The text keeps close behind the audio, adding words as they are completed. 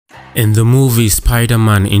In the movie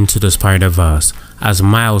Spider-Man Into the Spider-Verse, as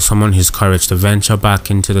Miles summons his courage to venture back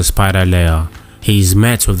into the spider lair, he is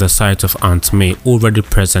met with the sight of Aunt May already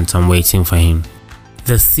present and waiting for him.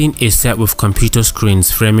 The scene is set with computer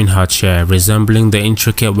screens framing her chair, resembling the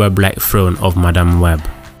intricate web-like throne of Madame Web.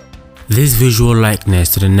 This visual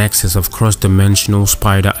likeness to the nexus of cross-dimensional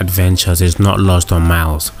spider adventures is not lost on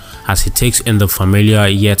Miles, as he takes in the familiar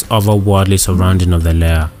yet otherworldly surrounding of the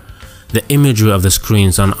lair. The imagery of the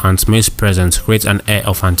screens and Aunt May's presence creates an air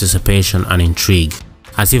of anticipation and intrigue,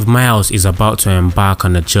 as if Miles is about to embark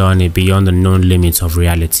on a journey beyond the known limits of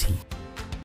reality.